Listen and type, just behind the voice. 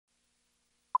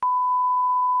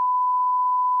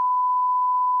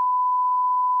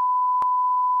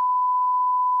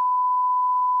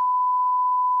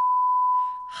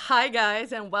Hi,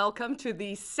 guys, and welcome to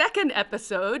the second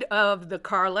episode of the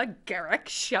Carla Gericke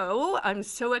Show. I'm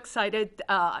so excited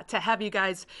to have you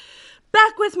guys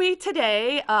back with me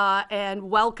today, and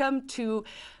welcome to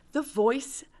the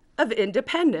Voice of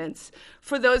Independence.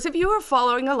 For those of you who are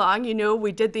following along, you know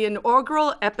we did the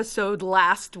inaugural episode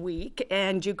last week,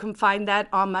 and you can find that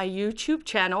on my YouTube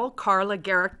channel, Carla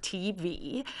Gericke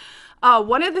TV.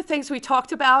 One of the things we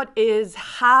talked about is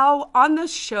how on the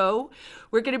show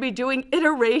we're going to be doing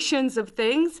iterations of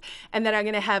things, and then I'm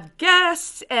going to have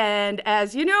guests, and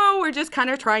as you know, we're just kind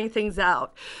of trying things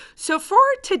out. So for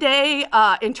today,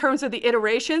 in terms of the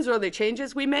iterations or the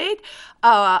changes we made,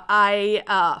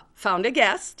 I found a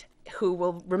guest who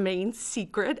will remain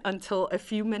secret until a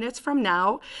few minutes from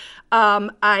now.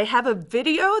 I have a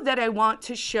video that I want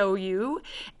to show you,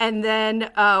 and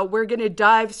then we're going to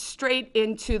dive straight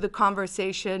into the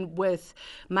conversation with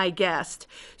my guest.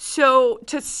 So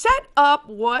to set up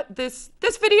what this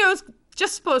video is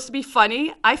just supposed to be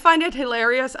funny. I find it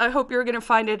hilarious. I hope you're going to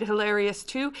find it hilarious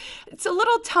too. It's a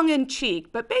little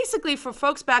tongue-in-cheek, but basically for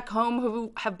folks back home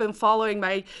who have been following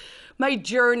my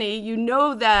journey, you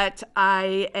know that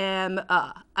I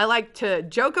like to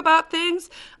joke about things.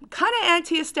 I'm kind of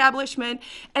anti-establishment,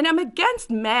 and I'm against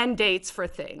mandates for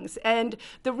things. And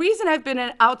the reason I've been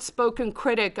an outspoken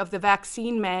critic of the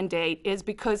vaccine mandate is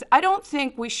because I don't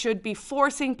think we should be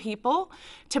forcing people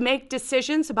to make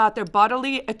decisions about their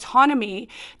bodily autonomy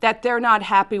that they're not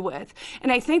happy with.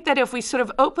 And I think that if we sort of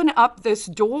open up this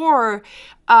door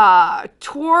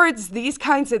towards these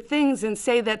kinds of things and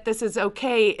say that this is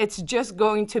okay, it's just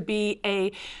going to be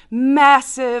a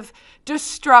massive,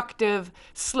 destructive,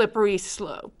 slippery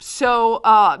slope. So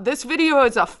this video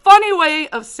is a funny way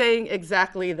of saying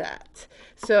exactly that.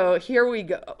 So here we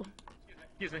go.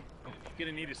 Excuse me.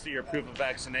 Gonna need to see your proof of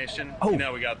vaccination. Oh. You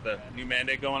know we got the new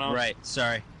mandate going on. Right.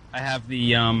 Sorry. I have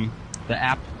the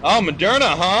app. Oh,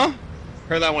 Moderna, huh?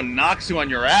 Heard that one knocks you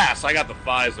on your ass. I got the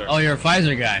Pfizer. Oh, you're a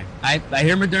Pfizer guy. I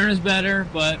hear Moderna's better,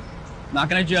 but not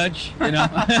gonna judge. You know.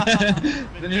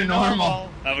 The new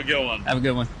normal. Have a good one. Have a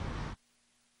good one.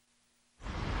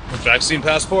 Vaccine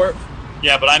passport?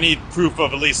 Yeah, but I need proof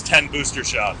of at least 10 booster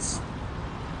shots.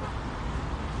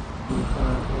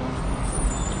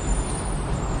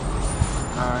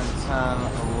 9, 10,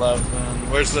 11.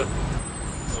 Where's the...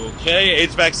 Okay,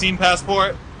 AIDS vaccine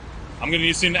passport. I'm gonna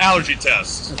need to see an allergy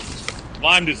test.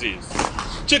 Lyme disease.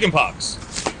 Chickenpox.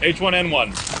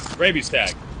 H1N1. Rabies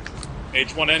tag.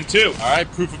 H1N2.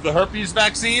 Alright, proof of the herpes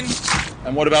vaccine.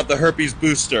 And what about the herpes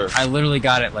booster? I literally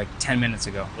got it like 10 minutes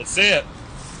ago. Let's see it.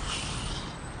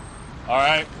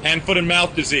 Alright, hand, foot, and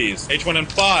mouth disease.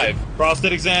 H1N5.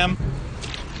 Prostate exam.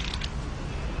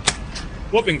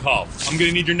 Whooping cough. I'm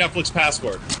gonna need your Netflix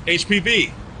password.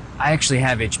 HPV. I actually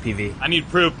have HPV. I need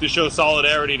proof to show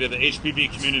solidarity to the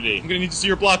HPV community. I'm gonna need to see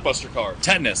your Blockbuster card.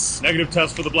 Tetanus. Negative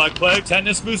test for the Black Plague.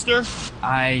 Tetanus booster.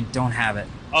 I don't have it.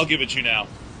 I'll give it to you now.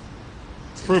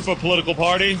 Proof of political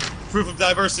party. Proof of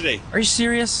diversity. Are you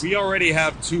serious? We already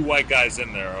have 2 white guys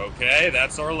in there, okay?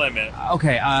 That's our limit.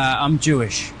 Okay, I'm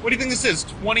Jewish. What do you think this is,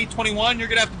 2021? You're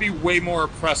gonna have to be way more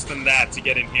oppressed than that to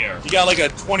get in here. You got like a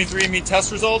 23andMe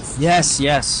test results? Yes,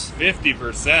 yes.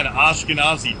 50%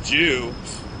 Ashkenazi Jew.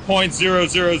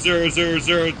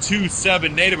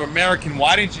 0.000027 Native American.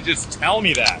 Why didn't you just tell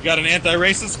me that? You got an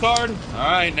anti-racist card?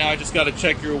 Alright, now I just gotta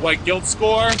check your white guilt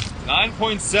score.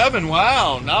 9.7,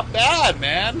 wow, not bad,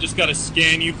 man. Just gotta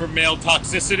scan you for male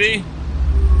toxicity.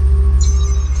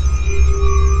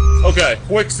 Okay,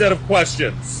 quick set of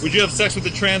questions. Would you have sex with a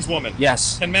trans woman?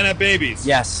 Yes. Can men have babies?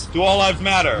 Yes. Do all lives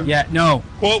matter? Yeah, no.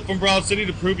 Quote from Broad City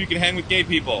to prove you can hang with gay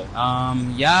people.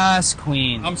 Yes,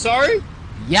 queen. I'm sorry?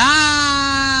 Yes!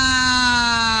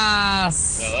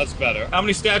 Yeah, that's better. How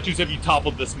many statues have you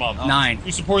toppled this month? 9.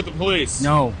 You support the police?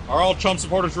 No. Are all Trump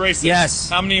supporters racist? Yes.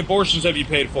 How many abortions have you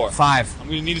paid for? 5. I'm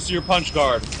gonna need to see your punch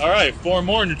card. Alright, 4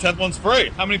 more and your 10th one's free.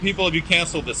 How many people have you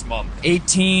canceled this month?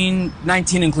 18,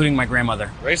 19 including my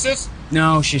grandmother. Racist?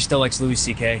 No, she still likes Louis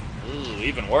C.K. Ooh,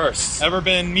 even worse. Ever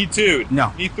been Me Too'd?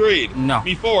 No. Me 3'd? No.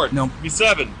 Me 4'd? No. Me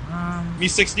 7'd? Me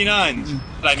 69'd?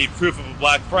 I need proof of a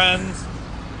black friend.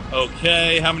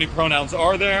 Okay, how many pronouns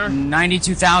are there?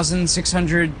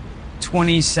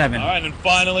 92,627. Alright, and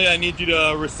finally, I need you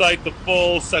to recite the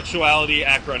full sexuality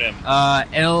acronym.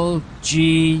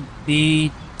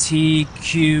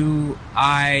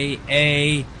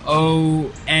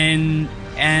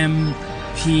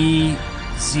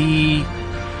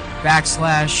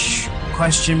 /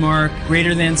 question mark,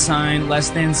 greater than sign, less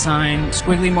than sign,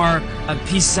 squiggly mark, a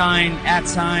peace sign, at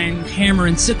sign, hammer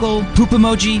and sickle, poop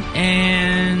emoji,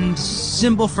 and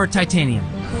symbol for titanium.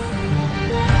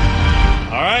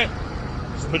 Alright,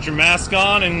 put your mask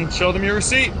on and show them your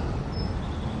receipt.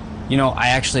 You know, I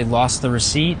actually lost the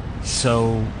receipt,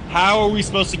 so... How are we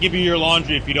supposed to give you your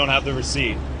laundry if you don't have the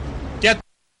receipt?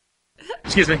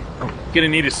 Excuse me. Gonna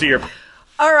need to see your...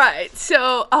 All right,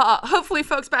 so hopefully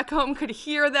folks back home could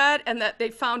hear that and that they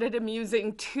found it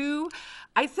amusing too.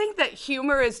 I think that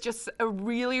humor is just a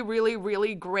really, really,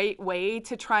 really great way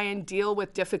to try and deal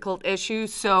with difficult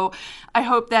issues, so I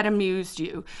hope that amused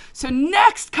you. So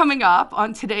next coming up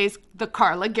on today's The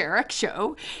Carla Gericke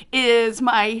Show is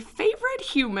my favorite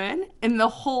human in the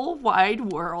whole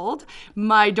wide world,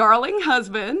 my darling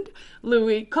husband,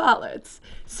 Louis Calitz.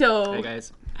 So, hey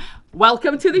guys.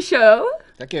 Welcome to the show.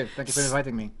 Thank you for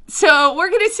inviting me. So we're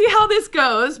going to see how this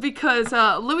goes because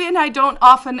Louis and I don't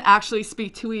often actually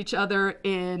speak to each other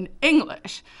in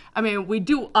English. I mean, we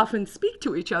do often speak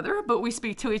to each other, but we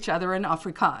speak to each other in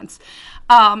Afrikaans.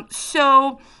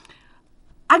 So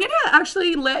I'm going to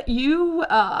actually let you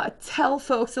tell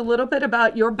folks a little bit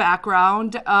about your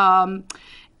background.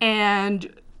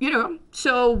 And, you know,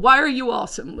 so why are you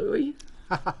awesome, Louis?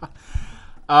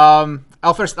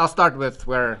 I'll start with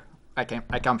where I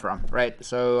come from, right?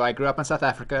 So I grew up in South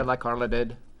Africa, like Carla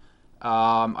did.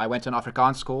 I went to an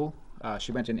Afrikaans school.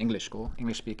 She went to an English school,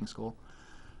 English-speaking school.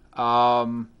 It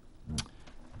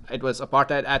was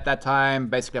apartheid at that time.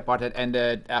 Basically, apartheid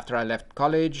ended after I left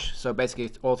college. So basically,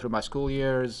 all through my school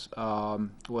years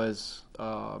was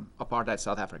apartheid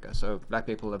South Africa. So black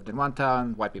people lived in one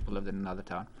town, white people lived in another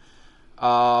town.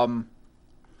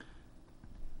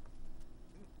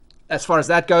 As far as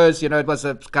that goes, you know, it was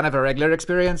a kind of a regular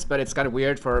experience, but it's kind of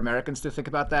weird for Americans to think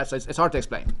about that. So it's hard to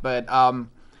explain. But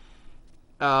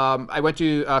I went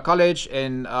to college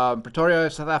in Pretoria,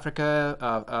 South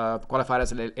Africa, qualified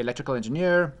as an electrical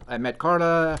engineer. I met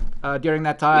Carla during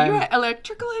that time. Were you an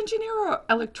electrical engineer or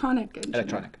electronic engineer?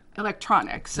 Electronic.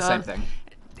 Electronic. So the same thing.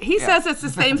 He says it's the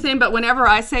same thing, but whenever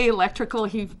I say electrical,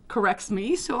 he corrects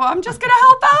me. So I'm just going to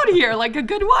help out here like a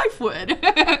good wife would.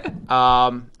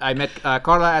 I met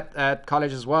Carla at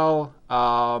college as well.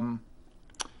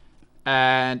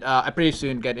 And I pretty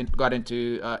soon got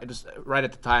into, it was right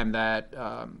at the time that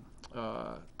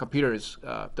computers,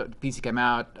 the PC came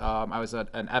out. I was an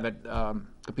avid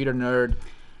computer nerd.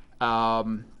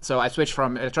 So I switched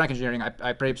from electronic engineering.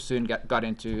 I pretty soon got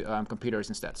into computers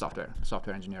instead, software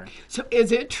engineering. So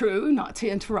is it true, not to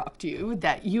interrupt you,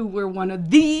 that you were one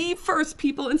of the first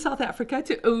people in South Africa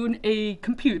to own a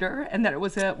computer, and that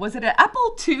was it an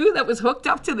Apple II that was hooked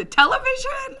up to the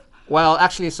television? Well,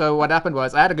 actually, so what happened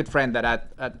was I had a good friend that had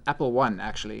an Apple I,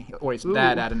 actually, or his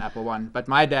dad had an Apple I, but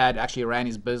my dad actually ran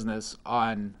his business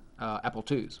on Apple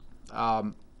IIs,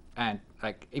 and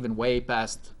like even way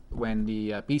past when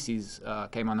the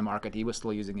PCs came on the market, he was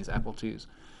still using his Apple IIs.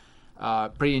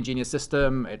 Pretty ingenious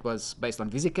system. It was based on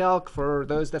VisiCalc, for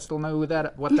those that still know what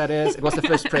that is. It was the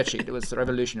first spreadsheet. It was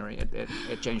revolutionary.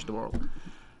 It changed the world.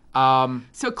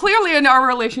 So clearly in our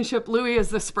relationship, Louis is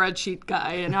the spreadsheet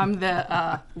guy, and I'm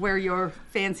the wear your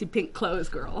fancy pink clothes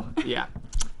girl. Yeah.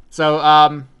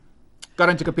 So got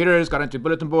into computers, got into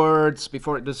bulletin boards.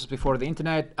 This is before the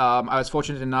internet. I was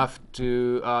fortunate enough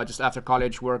to just after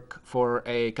college work for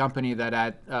a company that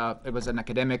had it was an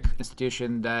academic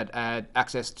institution that had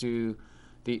access to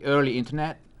the early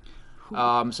internet.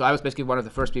 So I was basically one of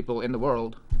the first people in the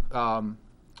world. Well,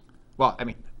 I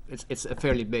mean, it's a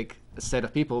fairly big set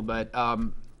of people, but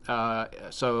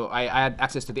so I had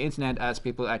access to the internet as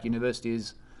people at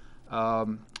universities,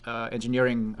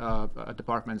 engineering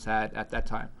departments had at that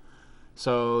time.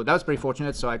 So that was pretty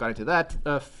fortunate. So I got into that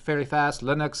fairly fast.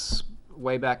 Linux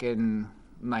way back in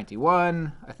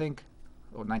 '91, I think,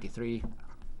 or '93.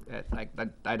 I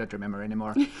don't remember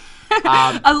anymore.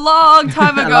 A long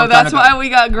time ago. That's why we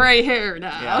got gray hair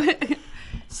now. Yeah.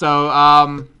 So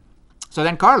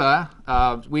then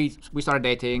Carla, we started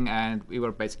dating, and we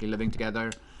were basically living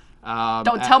together.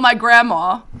 Don't tell my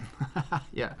grandma.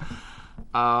 Yeah.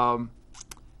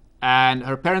 And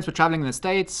her parents were traveling in the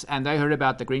States, and they heard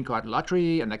about the green card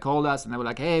lottery, and they called us, and they were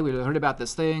like, "Hey, we heard about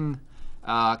this thing.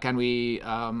 Can we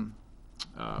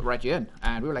write you in?"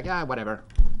 And we were like, "Yeah, whatever."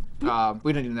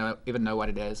 We didn't even know what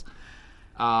it is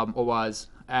or was.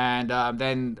 And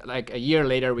then, like a year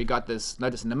later, we got this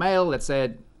notice in the mail that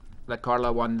said that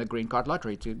Carla won the green card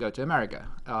lottery to go to America.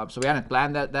 So we hadn't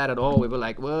planned that at all. We were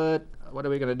like, "What? What are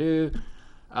we gonna do?"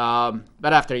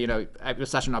 But after, it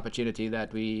was such an opportunity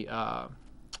that we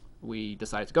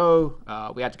decided to go.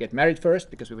 We had to get married first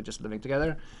because we were just living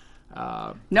together.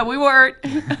 No, we weren't.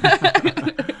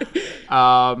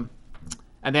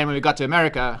 And then when we got to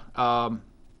America,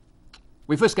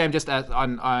 we first came just as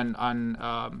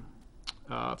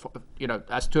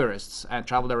as tourists and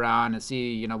traveled around and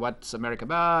see, what's America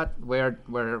about, where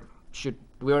should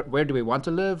where do we want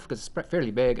to live, because it's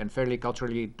fairly big and fairly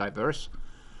culturally diverse.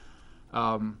 We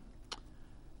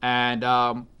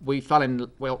fell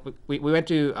in. Well, we went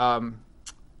to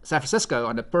San Francisco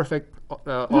on the perfect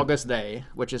August day,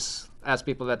 which is, as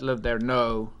people that live there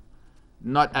know,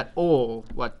 not at all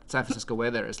what San Francisco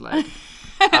weather is like.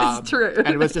 That's true. And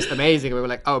it was just amazing. We were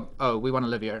like, oh, we want to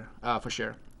live here for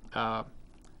sure.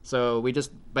 So we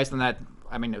just, based on that,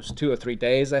 I mean, it was 2 or 3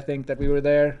 days, I think, that we were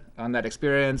there on that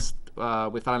experience.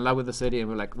 We fell in love with the city, and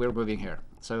we're like, we're moving here.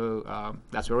 So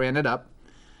that's where we ended up.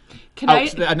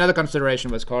 Another consideration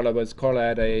was Carla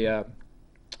had a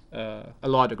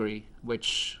law degree,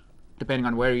 which, depending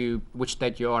on which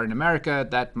state you are in America,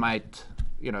 that might,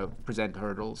 present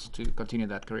hurdles to continue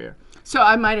that career. So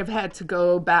I might have had to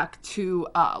go back to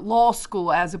law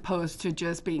school as opposed to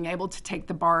just being able to take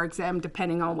the bar exam,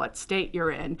 depending on what state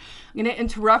you're in. I'm going to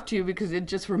interrupt you because it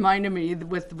just reminded me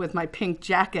with my pink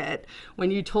jacket when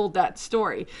you told that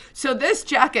story. So this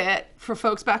jacket, for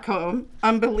folks back home,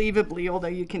 unbelievably, although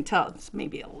you can tell it's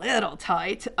maybe a little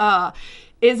tight,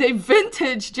 is a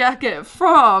vintage jacket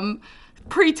from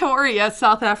Pretoria,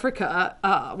 South Africa,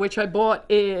 which I bought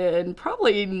in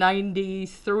probably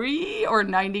 93 or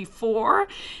 94.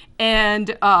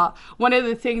 And one of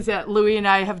the things that Louis and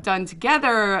I have done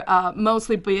together,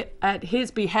 mostly at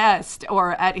his behest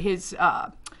or at his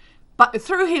but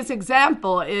through his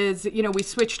example is, we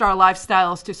switched our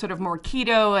lifestyles to sort of more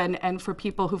keto, and for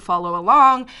people who follow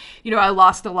along, I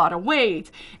lost a lot of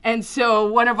weight. And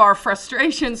so one of our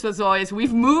frustrations was always,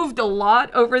 we've moved a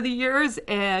lot over the years,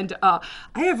 and I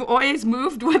have always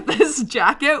moved with this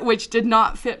jacket, which did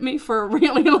not fit me for a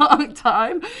really long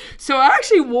time. So I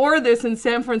actually wore this in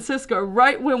San Francisco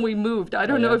right when we moved. I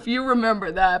don't know if you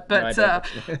remember that, but No,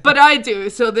 but I do.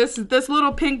 So this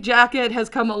little pink jacket has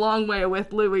come a long way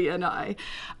with Louis and I.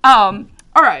 All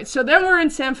right, so then we're in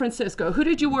San Francisco. Who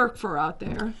did you work for out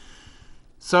there?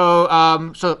 So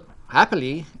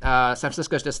happily, San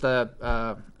Francisco is just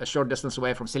a short distance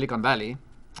away from Silicon Valley.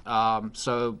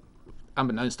 So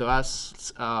unbeknownst to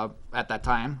us at that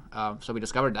time, so we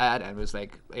discovered that, and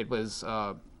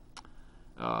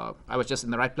I was just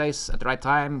in the right place at the right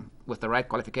time with the right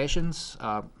qualifications.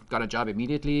 Got a job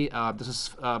immediately. This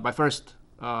is my first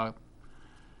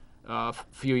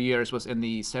few years was in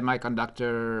the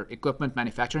semiconductor equipment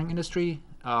manufacturing industry.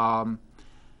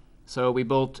 So we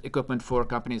built equipment for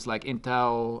companies like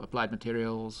Intel, Applied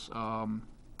Materials,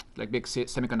 like big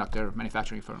semiconductor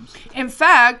manufacturing firms. In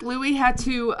fact, Louis had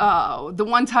to, the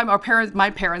one time my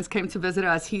parents came to visit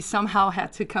us, he somehow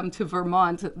had to come to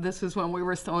Vermont. This was when we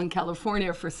were still in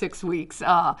California for 6 weeks,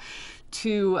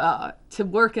 to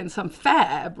work in some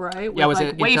fab, right? With It was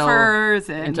like Intel, wafers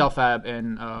and Intel fab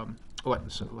in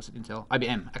was it Intel?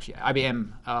 IBM, actually.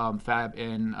 IBM fab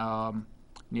in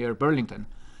near Burlington.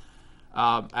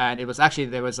 And it was actually,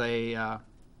 there was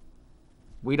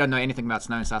we don't know anything about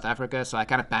snow in South Africa, so I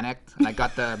kind of panicked. And I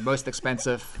got the most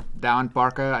expensive down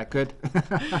parka I could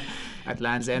at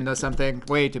Land's End or something,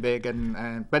 way too big,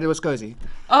 but it was cozy.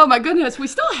 Oh my goodness, we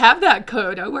still have that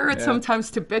coat. I wear it sometimes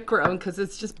to Bikram because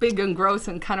it's just big and gross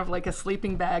and kind of like a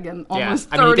sleeping bag and almost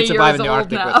 30 years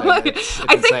old now. It's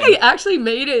I think insane. they actually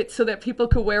made it so that people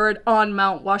could wear it on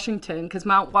Mount Washington, because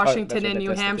Mount Washington in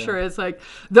New Hampshire is like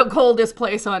the coldest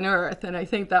place on earth, and I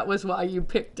think that was why you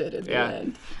picked it at the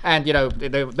end. And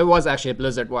there was actually a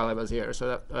blizzard while I was here,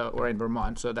 so or in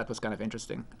Vermont, so that was kind of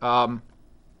interesting.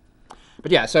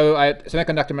 But yeah, so I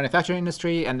semiconductor manufacturing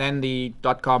industry, and then the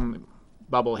 .com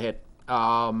bubble hit,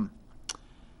 I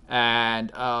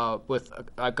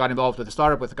got involved with a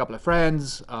startup with a couple of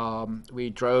friends.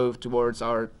 We drove towards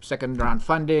our second round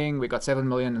funding. We got $7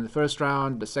 million in the first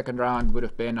round. The second round would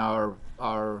have been our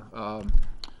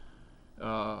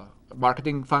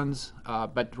marketing funds,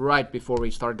 but right before we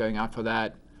started going out for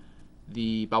that,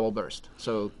 the bubble burst.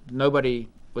 So nobody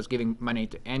was giving money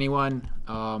to anyone,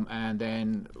 and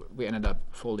then we ended up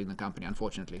folding the company,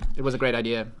 unfortunately. It was a great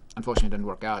idea. Unfortunately, it didn't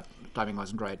work out. Timing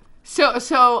wasn't right. So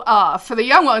for the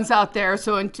young ones out there,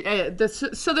 this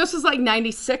was like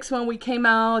 96 when we came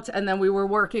out, and then we were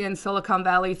working in Silicon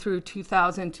Valley through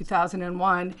 2000,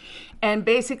 2001. And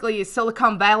basically,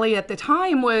 Silicon Valley at the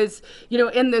time was,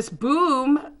 in this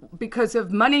boom because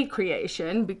of money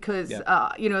creation, because,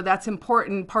 that's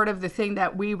important. Part of the thing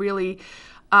that we really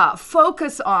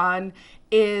focus on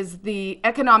is the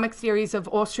economic theories of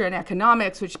Austrian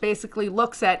economics, which basically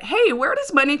looks at, hey, where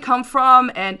does money come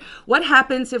from and what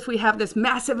happens if we have this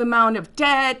massive amount of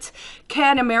debt?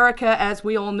 Can America, as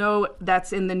we all know,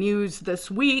 that's in the news this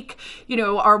week,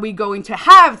 are we going to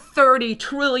have $30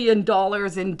 trillion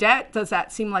in debt? Does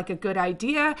that seem like a good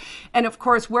idea? And of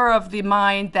course, we're of the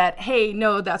mind that, hey,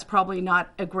 no, that's probably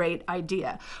not a great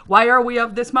idea. Why are we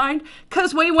of this mind?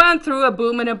 Because we went through a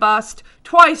boom and a bust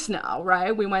twice now,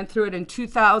 right? We went through it in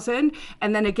 2000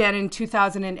 and then again in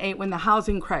 2008 when the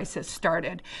housing crisis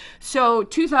started. So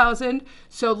 2000,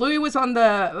 so Louis was on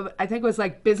the, I think it was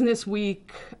like Business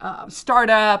Week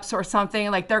startups or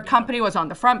something, like their company was on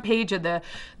the front page of the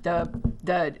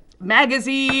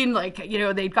magazine, like,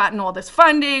 they'd gotten all this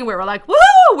funding. We were like, woo,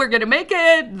 we're going to make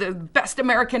it the best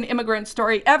American immigrant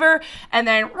story ever. And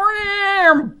then,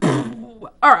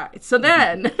 all right, so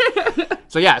then.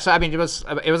 So yeah, so I mean, it was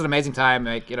an amazing time,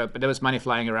 like, but there was money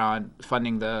flying around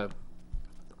funding the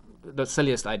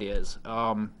silliest ideas.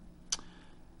 And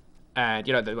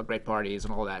there were great parties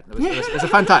and all that. It was a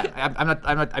fun time.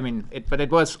 But it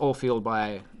was all fueled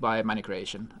by money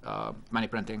creation, money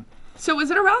printing. So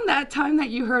was it around that time that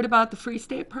you heard about the Free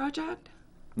State Project?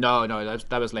 No,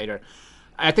 that was later.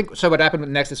 I think so. What happened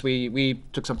next is we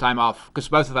took some time off because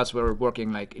both of us were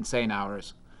working like insane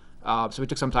hours. So we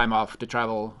took some time off to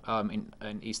travel in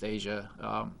East Asia,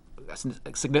 a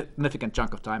significant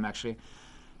chunk of time actually.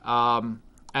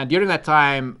 And during that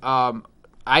time,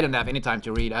 I didn't have any time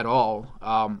to read at all.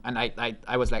 And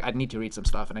I was like, I need to read some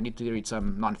stuff, and I need to read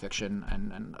some nonfiction,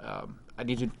 and I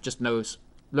need to just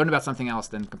learn about something else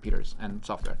than computers and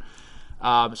software.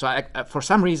 So I, for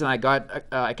some reason, I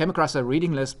came across a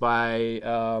reading list by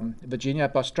Virginia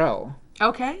Bostrel.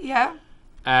 Okay, yeah.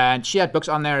 And she had books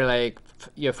on there like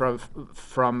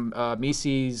from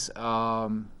Mises.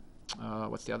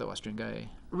 What's the other Austrian guy?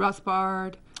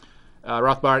 Rothbard,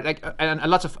 and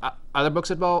lots of other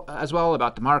books as well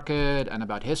about the market and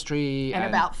about history and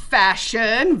about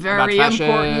fashion. Very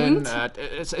important.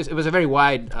 It was a very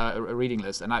wide reading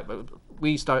list, and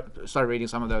we started reading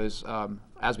some of those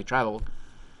as we traveled,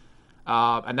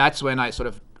 and that's when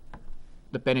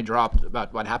the penny dropped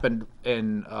about what happened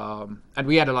and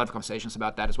we had a lot of conversations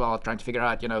about that as well, trying to figure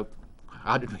out,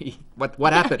 how did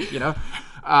what happened,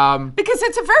 Because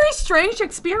it's a very strange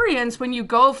experience when you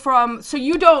go from, so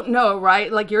you don't know,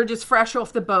 right? Like you're just fresh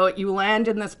off the boat, you land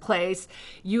in this place,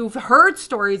 you've heard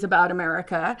stories about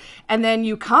America, and then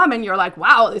you come and you're like,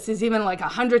 wow, this is even like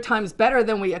 100 times better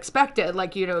than we expected.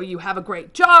 Like, you have a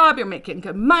great job, you're making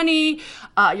good money,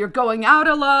 you're going out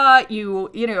a lot,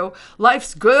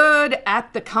 life's good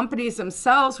at the companies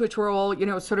themselves, which were all,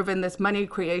 sort of in this money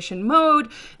creation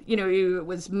mode. It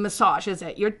was massages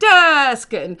at your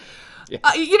desk and it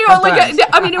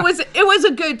was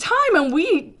a good time, and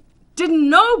we didn't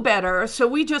know better, so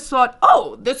we just thought,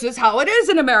 oh, this is how it is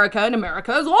in America, and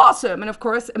America is awesome. And of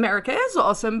course, America is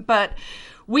awesome, but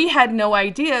we had no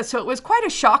idea. So it was quite a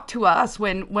shock to us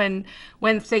when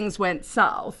things went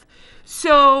south.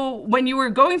 So when you were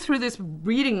going through this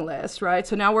reading list, right?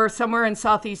 So now we're somewhere in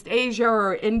Southeast Asia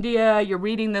or India, you're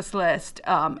reading this list.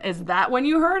 Is that when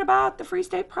you heard about the Free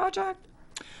State Project?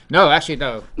 No, actually,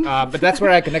 no. But that's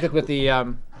where I connected with the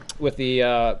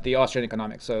Austrian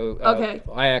economics. So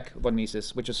Hayek, von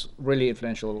Mises, which is really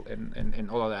influential in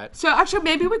all of that. So actually,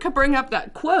 maybe we could bring up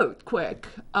that quote quick.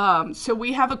 So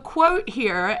we have a quote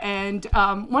here, and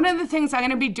one of the things I'm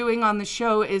going to be doing on the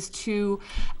show is to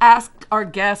ask our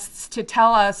guests to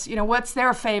tell us, what's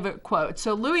their favorite quote.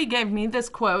 So Louis gave me this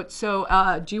quote. So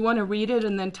do you want to read it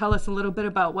and then tell us a little bit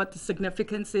about what the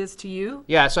significance is to you?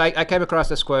 Yeah. So I came across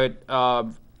this quote.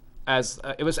 As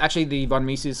it was actually the von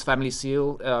Mises family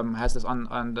seal, has this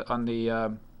on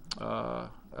the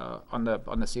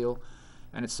seal,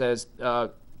 and it says,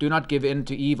 "Do not give in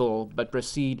to evil, but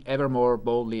proceed ever more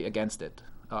boldly against it."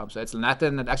 So it's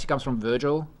Latin. It actually comes from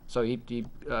Virgil. So he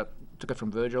took it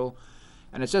from Virgil,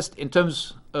 and it's just in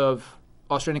terms of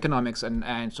Austrian economics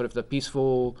and sort of the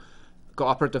peaceful,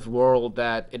 cooperative world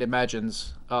that it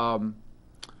imagines.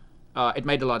 It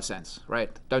made a lot of sense, right?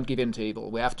 Don't give in to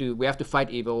evil. We have to fight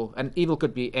evil, and evil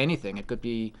could be anything. It could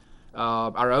be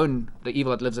the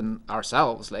evil that lives in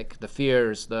ourselves, like the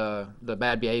fears, the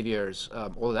bad behaviors,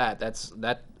 all of that.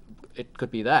 It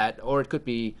could be that, or it could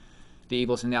be the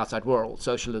evils in the outside world,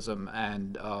 socialism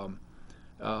and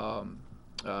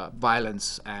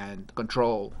violence and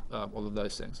control, all of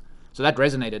those things. So that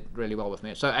resonated really well with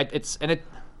me. So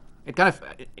it kind of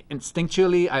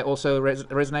instinctually, I also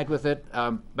resonate with it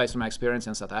based on my experience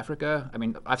in South Africa. I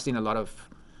mean, I've seen a lot of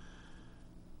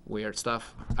weird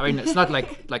stuff. I mean, it's not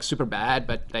like super bad,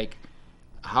 but like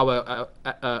how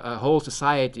a whole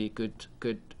society could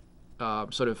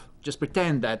sort of just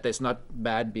pretend that there's not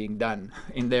bad being done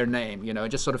in their name,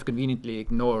 just sort of conveniently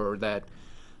ignore that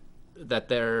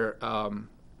there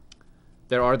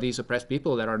are these oppressed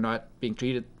people that are not being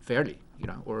treated fairly,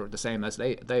 or the same as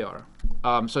they are.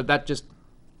 So that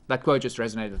quote just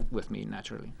resonated with me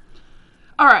naturally.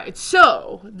 All right,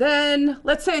 so then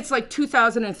let's say it's like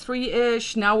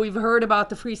 2003-ish. Now we've heard about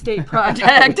the Free State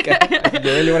Project. Okay. You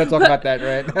really want to talk about that,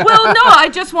 right? Well, no, I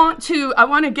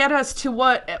want to get us to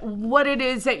what it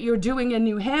is that you're doing in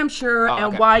New Hampshire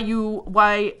and why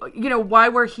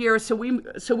we're here. So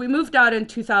we moved out in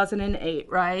 2008,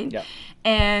 right? Yeah.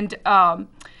 And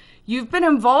you've been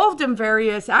involved in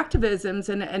various activisms,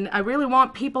 and I really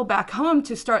want people back home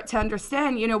to start to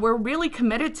understand, we're really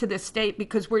committed to this state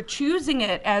because we're choosing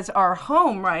it as our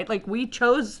home, right? Like we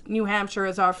chose New Hampshire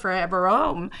as our forever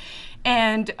home.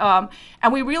 And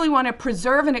we really want to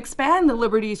preserve and expand the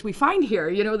liberties we find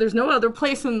here. There's no other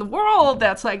place in the world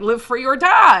that's like live free or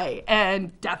die,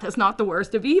 and death is not the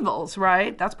worst of evils,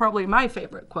 right? That's probably my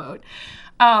favorite quote.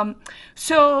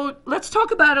 So let's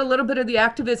talk about a little bit of the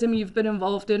activism you've been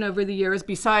involved in over the years,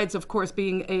 besides, of course,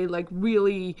 being a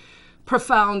really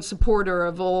profound supporter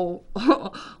of all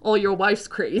your wife's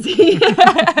crazy.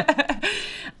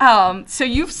 So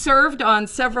you've served on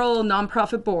several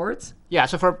nonprofit boards. Yeah,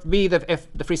 so for me, the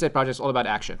Free State Project is all about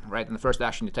action, right? And the first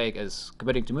action you take is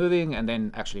committing to moving and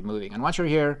then actually moving. And once you're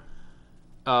here,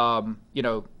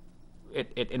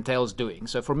 it entails doing.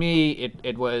 So for me,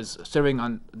 it was serving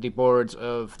on the boards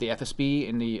of the FSB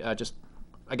in the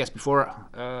before.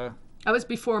 That was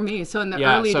before me, so in the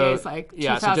early days, like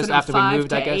 2005 so just after we moved,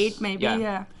 to I guess. 8, maybe,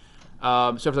 yeah.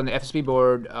 Served on the FSB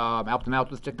board, helped them out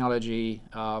with technology,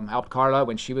 helped Carla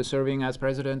when she was serving as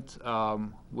president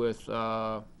with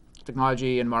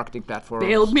technology and marketing platforms.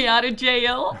 Bailed me out of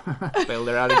jail. Bailed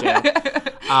her out of jail.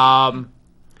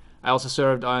 I also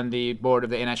served on the board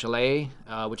of the NHLA,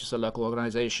 which is a local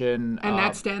organization. And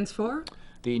that stands for?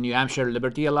 The New Hampshire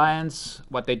Liberty Alliance.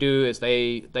 What they do is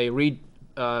they read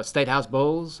State House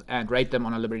bills and rate them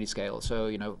on a liberty scale.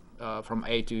 So, from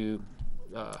A to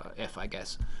F, I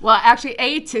guess. Well, actually,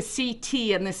 A to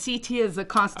CT, and the CT is a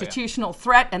constitutional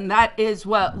threat, and that is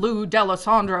what Lou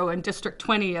D'Alessandro in District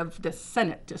 20 of the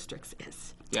Senate districts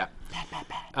is. Yeah.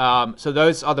 Bad. So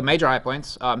those are the major high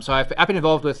points. So I've been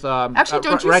involved with. Actually,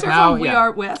 don't you right serve now, on We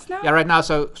Are West now? Yeah, right now.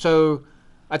 So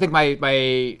I think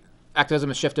my activism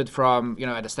has shifted from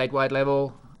at a statewide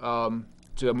level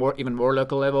to a even more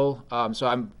local level. So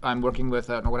I'm working with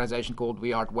an organization called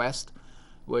We Are West,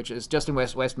 which is just in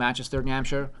West Manchester, New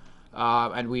Hampshire,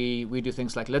 and we do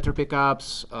things like litter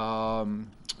pickups.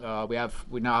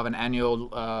 We now have an annual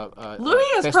Louis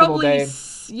has festival day.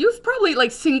 You've probably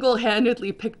like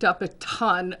single-handedly picked up a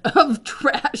ton of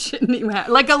trash in New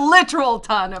Hampshire, like a literal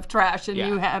ton of trash in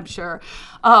New Hampshire,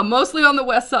 mostly on the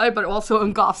west side, but also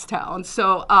in Goffstown.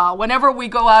 So whenever we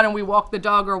go out and we walk the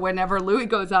dog, or whenever Louis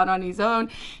goes out on his own,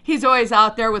 he's always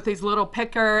out there with his little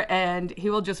picker, and he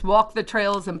will just walk the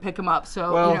trails and pick them up.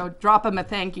 So drop him a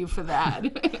thank you for that.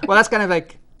 Well, that's kind of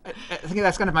like. I think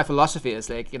that's kind of my philosophy. Is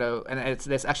like and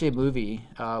there's actually a movie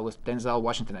with Denzel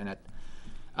Washington in it,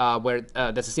 where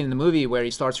there's a scene in the movie where he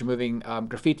starts removing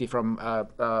graffiti from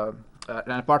an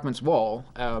apartment's wall.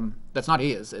 That's not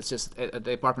his. It's just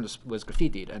the apartment was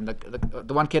graffitied, and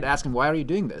the one kid asked him, "Why are you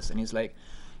doing this?" And he's like,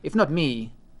 "If not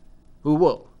me, who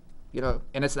will?"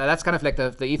 And that's kind of like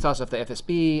the ethos of the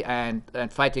FSB and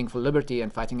fighting for liberty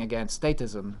and fighting against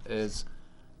statism is.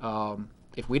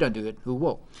 If we don't do it, who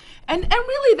will? And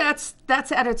really, that's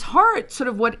at its heart sort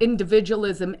of what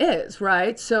individualism is,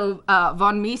 right? So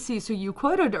von Mises, who you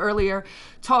quoted earlier,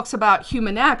 talks about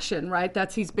human action, right?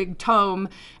 That's his big tome.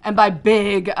 And by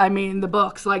big, I mean the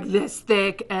book's like this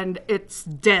thick and it's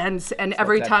dense. And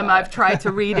every time I've tried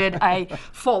to read it, I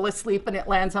fall asleep and it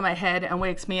lands on my head and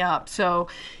wakes me up. So,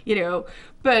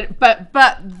 But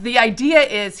the idea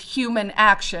is human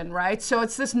action, right? So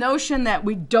it's this notion that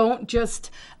we don't just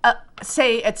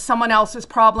say it's someone else's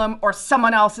problem or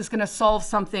someone else is going to solve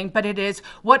something, but it is,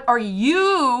 what are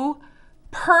you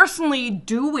personally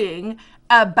doing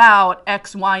about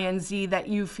X, Y, and Z that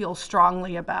you feel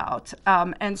strongly about?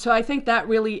 And so I think that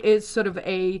really is sort of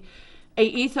a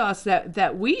ethos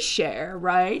that we share,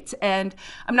 right? And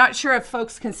I'm not sure if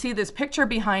folks can see this picture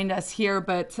behind us here,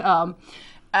 but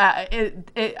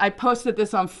I posted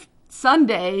this on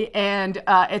Sunday, and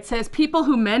it says, "People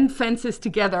who mend fences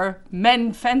together,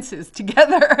 mend fences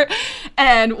together."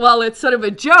 And while it's sort of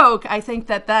a joke, I think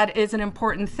that is an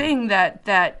important thing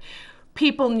that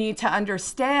people need to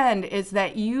understand, is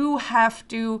that you have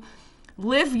to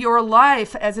live your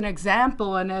life as an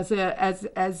example and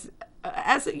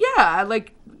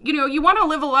you want to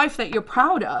live a life that you're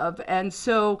proud of. And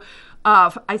so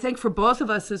I think for both of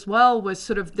us as well, was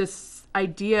sort of this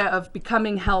idea of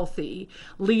becoming healthy,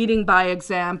 leading by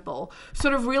example,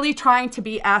 sort of really trying to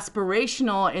be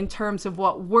aspirational in terms of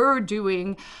what we're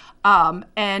doing.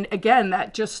 And again,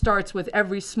 that just starts with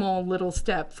every small little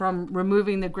step, from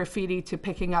removing the graffiti to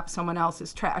picking up someone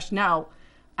else's trash. Now,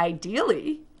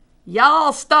 ideally,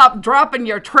 y'all stop dropping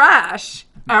your trash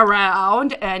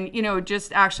around and,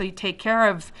 just actually take care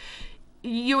of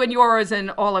you and yours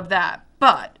and all of that.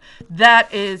 But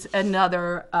that is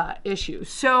another issue.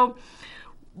 So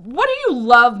what do you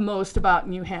love most about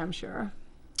New Hampshire?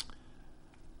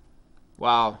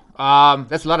 Wow.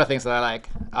 There's a lot of things that I like.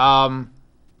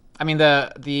 I mean,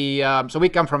 so we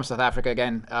come from South Africa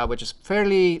again, which is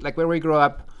fairly, like where we grew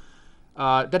up,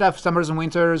 did have summers and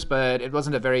winters, but it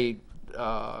wasn't a very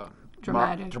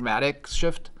dramatic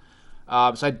shift.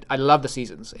 So I love the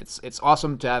seasons. It's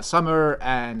awesome to have summer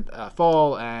and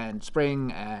fall and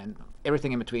spring and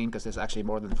everything in between, because there's actually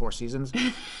more than 4 seasons.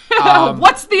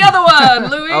 What's the other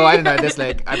one, Louis? Oh, I don't know. There's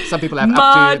like some people have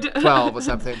Mud. up to 12 or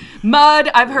something. Mud.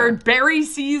 I've heard berry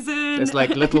season. It's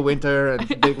like little winter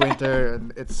and big winter,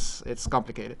 and it's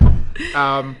complicated.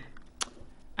 And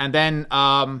then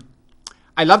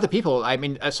I love the people. I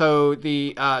mean, so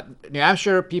the New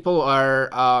Hampshire people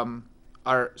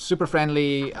are super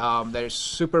friendly. They're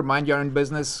super mind your own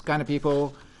business kind of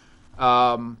people.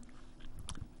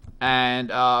 And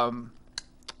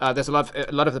there's a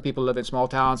lot of the people live in small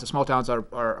towns. The small towns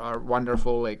are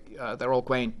wonderful. Like they're all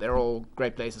quaint. They're all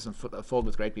great places and full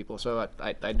with great people. So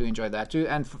I do enjoy that too.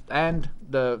 And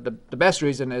the best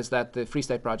reason is that the Free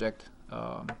State Project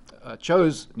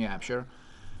chose New Hampshire.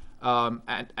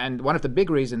 And one of the big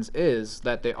reasons is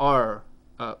that there are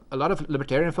a lot of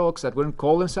libertarian folks that wouldn't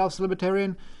call themselves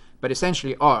libertarian, but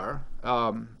essentially are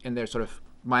in their sort of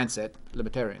mindset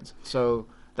libertarians. So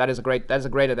that is a great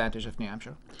advantage of New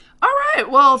Hampshire. All right.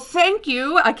 Well, thank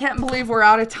you. I can't believe we're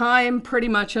out of time pretty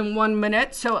much in 1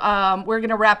 minute. So we're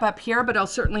going to wrap up here, but I'll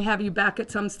certainly have you back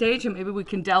at some stage, and maybe we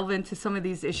can delve into some of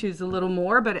these issues a little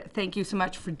more. But thank you so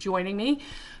much for joining me.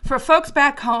 For folks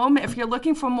back home, if you're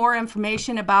looking for more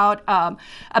information about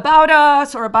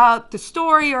us, or about the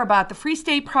story, or about the Free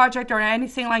State Project, or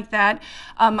anything like that,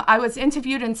 I was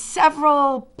interviewed in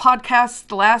several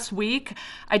podcasts last week.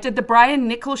 I did the Brian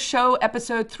Nichols Show,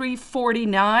 episode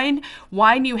 349,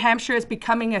 Why New Hampshire is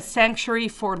Becoming a Sanctuary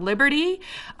for Liberty.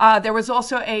 There was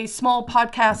also a small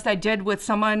podcast I did with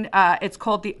someone. It's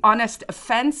called The Honest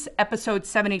Offense, episode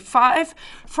 75,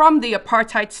 From the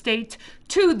Apartheid State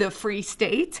to the Free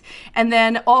State. And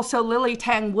then also Lily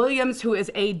Tang Williams, who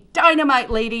is a dynamite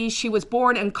lady. She was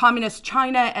born in communist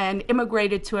China and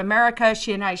immigrated to America.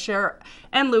 She and I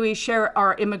and Louis share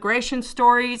our immigration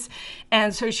stories.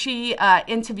 And so she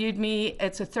interviewed me.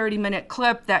 It's a 30-minute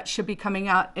clip that should be coming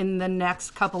out in the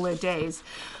next couple of days.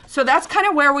 So that's kind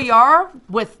of where we are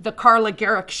with the Carla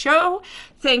Gericke Show.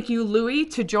 Thank you, Louis,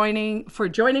 for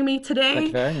joining me today. Thank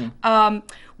you very much.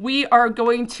 We are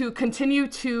going to continue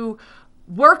to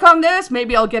work on this.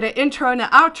 Maybe I'll get an intro and an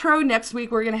outro. Next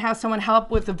week, we're going to have someone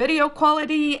help with the video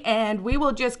quality, and we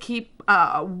will just keep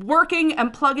working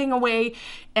and plugging away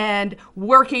and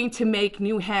working to make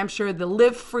New Hampshire the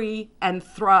live free and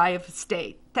thrive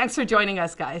state. Thanks for joining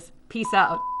us, guys. Peace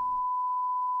out.